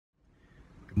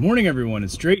Good morning, everyone.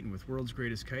 It's Drayton with World's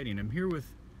Greatest Kiting. I'm here with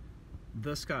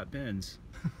the Scott Benz.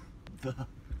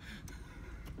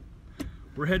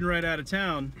 We're heading right out of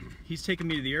town. He's taking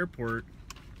me to the airport.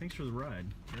 Thanks for the ride.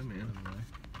 Yeah, man.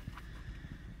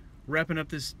 Wrapping up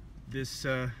this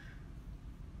 40th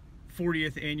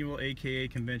annual AKA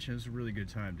convention. It was a really good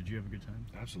time. Did you have a good time?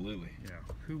 Absolutely. Yeah.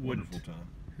 Who wouldn't? Wonderful time.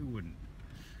 Who wouldn't?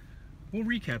 We'll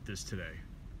recap this today.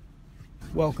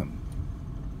 Welcome.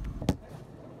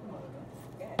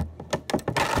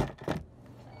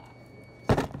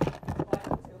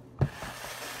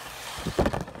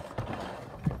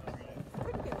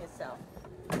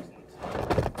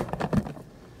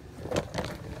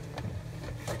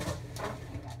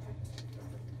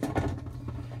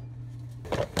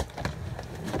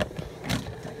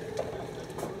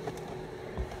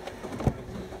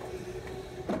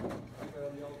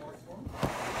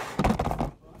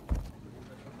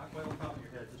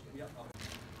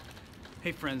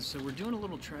 Hey friends, so we're doing a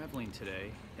little traveling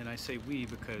today, and I say we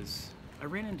because I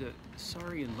ran into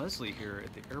Sari and Leslie here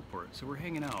at the airport, so we're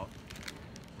hanging out,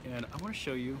 and I want to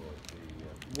show you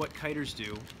what kiters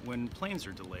do when planes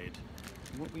are delayed,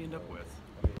 and what we end up with.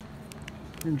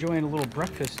 We're enjoying a little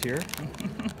breakfast here,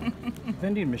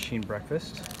 vending machine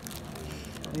breakfast.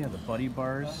 Yeah, the buddy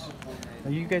bars. Now,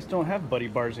 you guys don't have buddy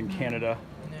bars in Canada.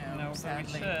 No, but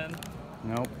we should.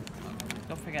 Nope.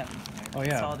 Don't forget. Oh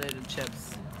yeah. Consolidated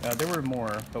chips. There were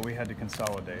more, but we had to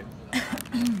consolidate.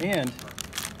 And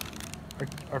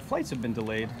our flights have been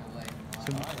delayed,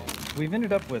 so we've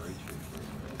ended up with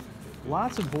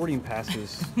lots of boarding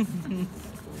passes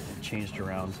changed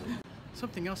around.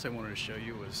 Something else I wanted to show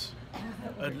you was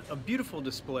a beautiful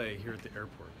display here at the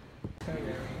airport.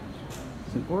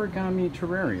 It's an origami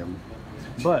terrarium,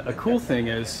 but a cool thing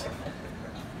is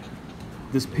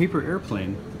this paper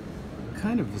airplane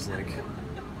kind of is like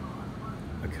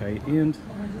a kite and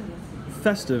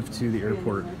festive to the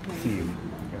airport theme,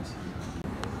 I guess.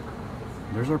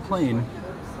 There's our plane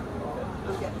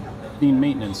being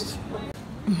maintained,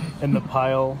 and the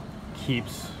pile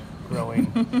keeps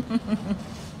growing.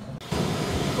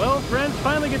 Well, friends,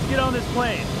 finally get to get on this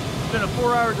plane. It's been a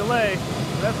 4-hour delay,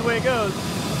 but that's the way it goes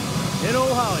in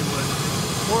old Hollywood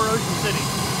or Ocean City,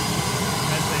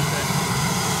 as they say.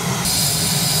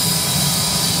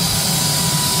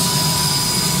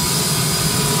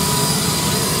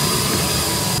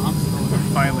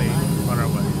 Finally on our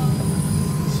way.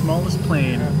 Smallest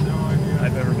plane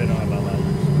I've ever been on in my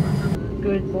life.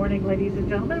 Good morning, ladies and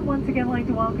gentlemen. Once again, I'd like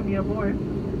to welcome you aboard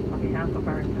on behalf of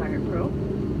our entire crew.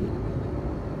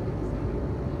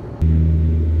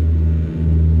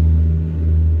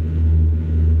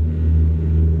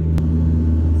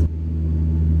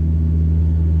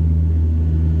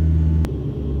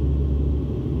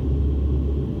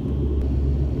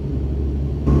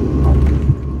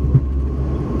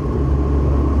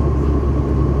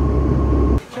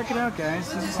 Check it out,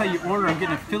 guys. This is how you order. I'm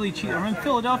getting a Philly cheese. I'm in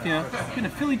Philadelphia. Getting a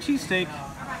Philly cheesesteak.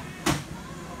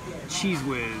 Cheese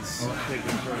whiz.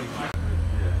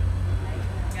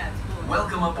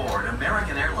 Welcome aboard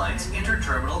American Airlines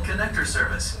Interterminal Connector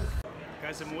Service.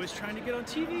 Guys, I'm always trying to get on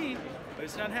TV, but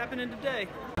it's not happening today.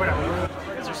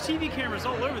 Because there's TV cameras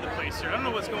all over the place here. I don't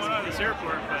know what's going on in this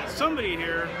airport, but somebody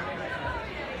here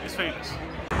is famous. Friends,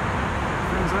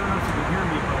 I don't know if you can hear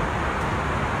me, but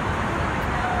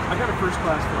I got a first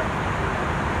class flight.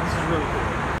 This is really cool.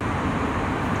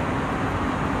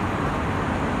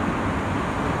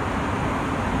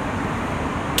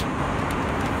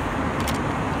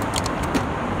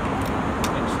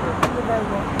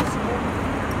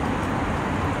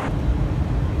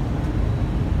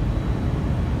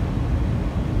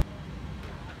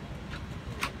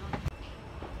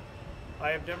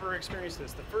 I have never experienced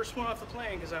this. The first one off the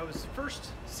plane because I was first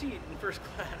seat in first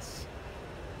class.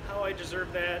 How I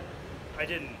deserve that, I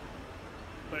didn't,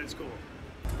 but it's cool.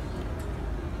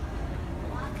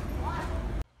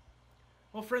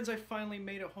 Well, friends, I finally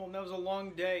made it home. That was a long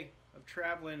day of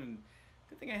traveling, and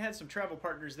good thing I had some travel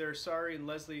partners there, Sari and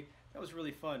Leslie. That was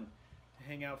really fun to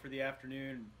hang out for the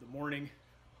afternoon, the morning,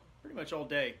 pretty much all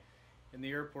day in the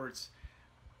airports.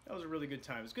 That was a really good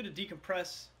time. It was good to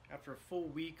decompress after a full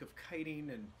week of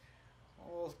kiting and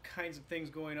all kinds of things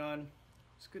going on.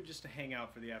 It's good just to hang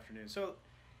out for the afternoon. So,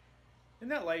 in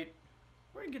that light,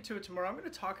 we're going to get to it tomorrow. I'm going to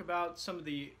talk about some of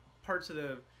the parts of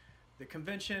the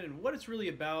convention and what it's really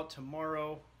about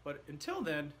tomorrow. But until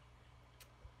then,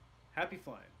 happy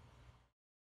flying.